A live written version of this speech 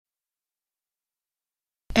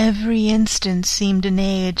Every instant seemed an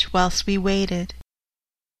age whilst we waited.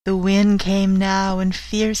 The wind came now in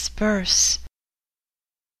fierce bursts,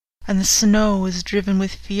 and the snow was driven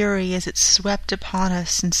with fury as it swept upon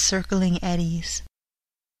us in circling eddies.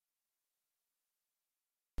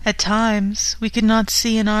 At times we could not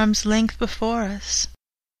see an arm's length before us,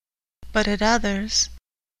 but at others,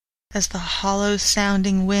 as the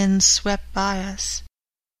hollow-sounding wind swept by us,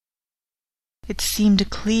 it seemed to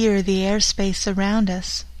clear the airspace around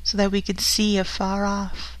us so that we could see afar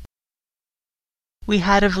off. We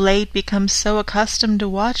had of late become so accustomed to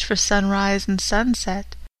watch for sunrise and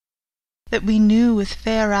sunset that we knew with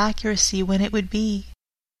fair accuracy when it would be,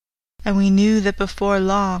 and we knew that before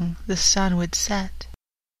long the sun would set.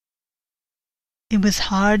 It was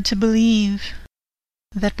hard to believe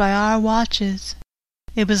that by our watches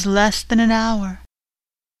it was less than an hour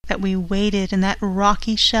that we waited in that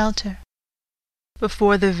rocky shelter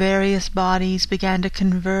before the various bodies began to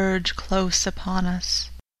converge close upon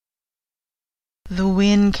us. The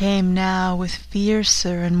wind came now with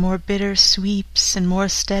fiercer and more bitter sweeps and more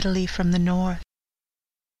steadily from the north.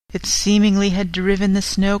 It seemingly had driven the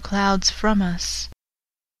snow clouds from us,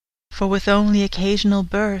 for with only occasional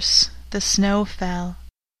bursts the snow fell.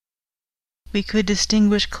 We could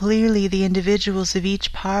distinguish clearly the individuals of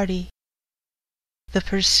each party, the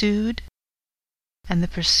pursued and the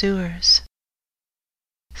pursuers.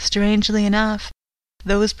 Strangely enough,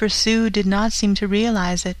 those pursued did not seem to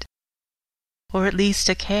realize it, or at least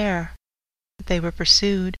to care that they were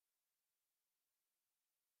pursued.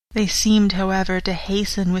 They seemed, however, to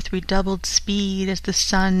hasten with redoubled speed as the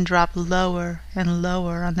sun dropped lower and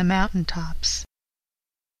lower on the mountain tops.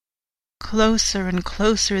 Closer and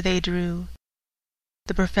closer they drew.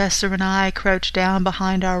 The professor and I crouched down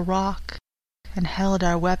behind our rock and held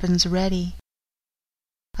our weapons ready.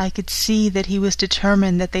 I could see that he was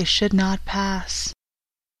determined that they should not pass.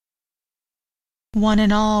 One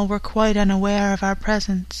and all were quite unaware of our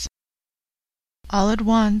presence. All at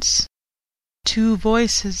once, 2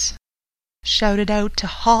 voices shouted out to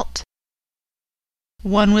halt.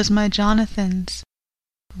 One was my Jonathan's,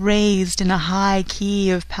 raised in a high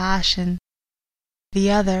key of passion. The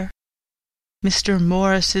other, Mr.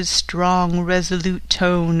 Morris's strong, resolute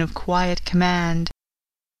tone of quiet command.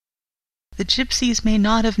 The gypsies may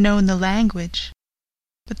not have known the language,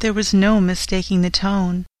 but there was no mistaking the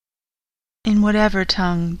tone, in whatever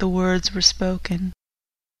tongue the words were spoken.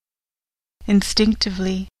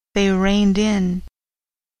 Instinctively they reined in,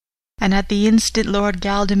 and at the instant Lord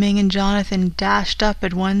Godalming and Jonathan dashed up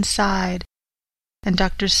at one side, and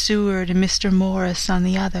Dr. Seward and Mr. Morris on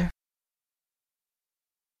the other.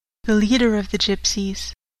 The leader of the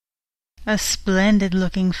gypsies, a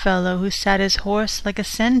splendid-looking fellow who sat his horse like a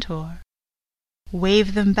centaur,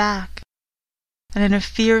 waved them back, and in a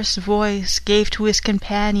fierce voice gave to his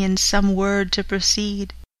companions some word to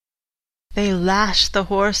proceed. They lashed the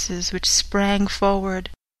horses, which sprang forward,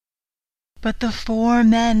 but the 4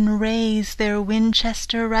 men raised their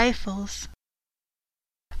Winchester rifles,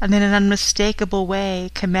 and in an unmistakable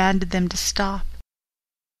way commanded them to stop.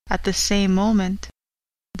 At the same moment,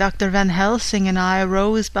 Dr. Van Helsing and I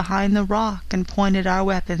rose behind the rock and pointed our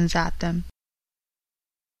weapons at them.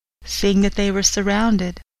 Seeing that they were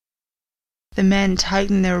surrounded, the men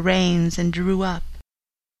tightened their reins and drew up.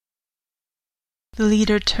 The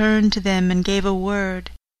leader turned to them and gave a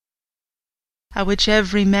word, at which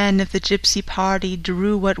every man of the gypsy party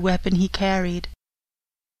drew what weapon he carried,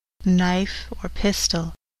 knife or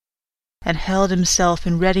pistol, and held himself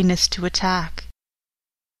in readiness to attack.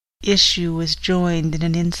 Issue was joined in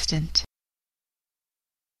an instant.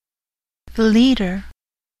 The leader,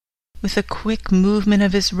 with a quick movement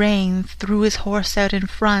of his rein, threw his horse out in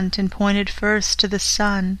front and pointed first to the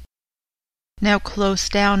sun, now close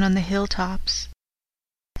down on the hilltops,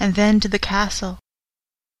 and then to the castle,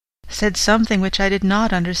 said something which I did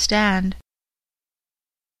not understand.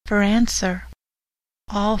 For answer,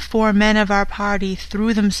 all 4 men of our party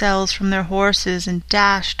threw themselves from their horses and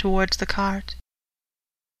dashed towards the cart.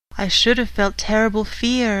 I should have felt terrible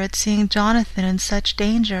fear at seeing Jonathan in such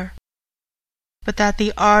danger, but that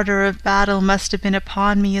the ardor of battle must have been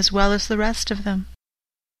upon me as well as the rest of them.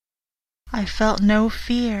 I felt no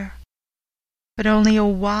fear, but only a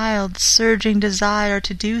wild, surging desire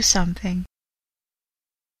to do something.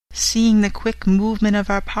 Seeing the quick movement of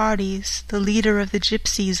our parties, the leader of the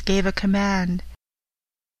gypsies gave a command.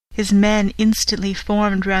 His men instantly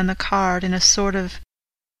formed round the cart in a sort of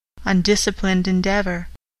undisciplined endeavor,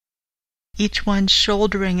 each one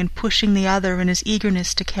shouldering and pushing the other in his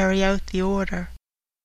eagerness to carry out the order.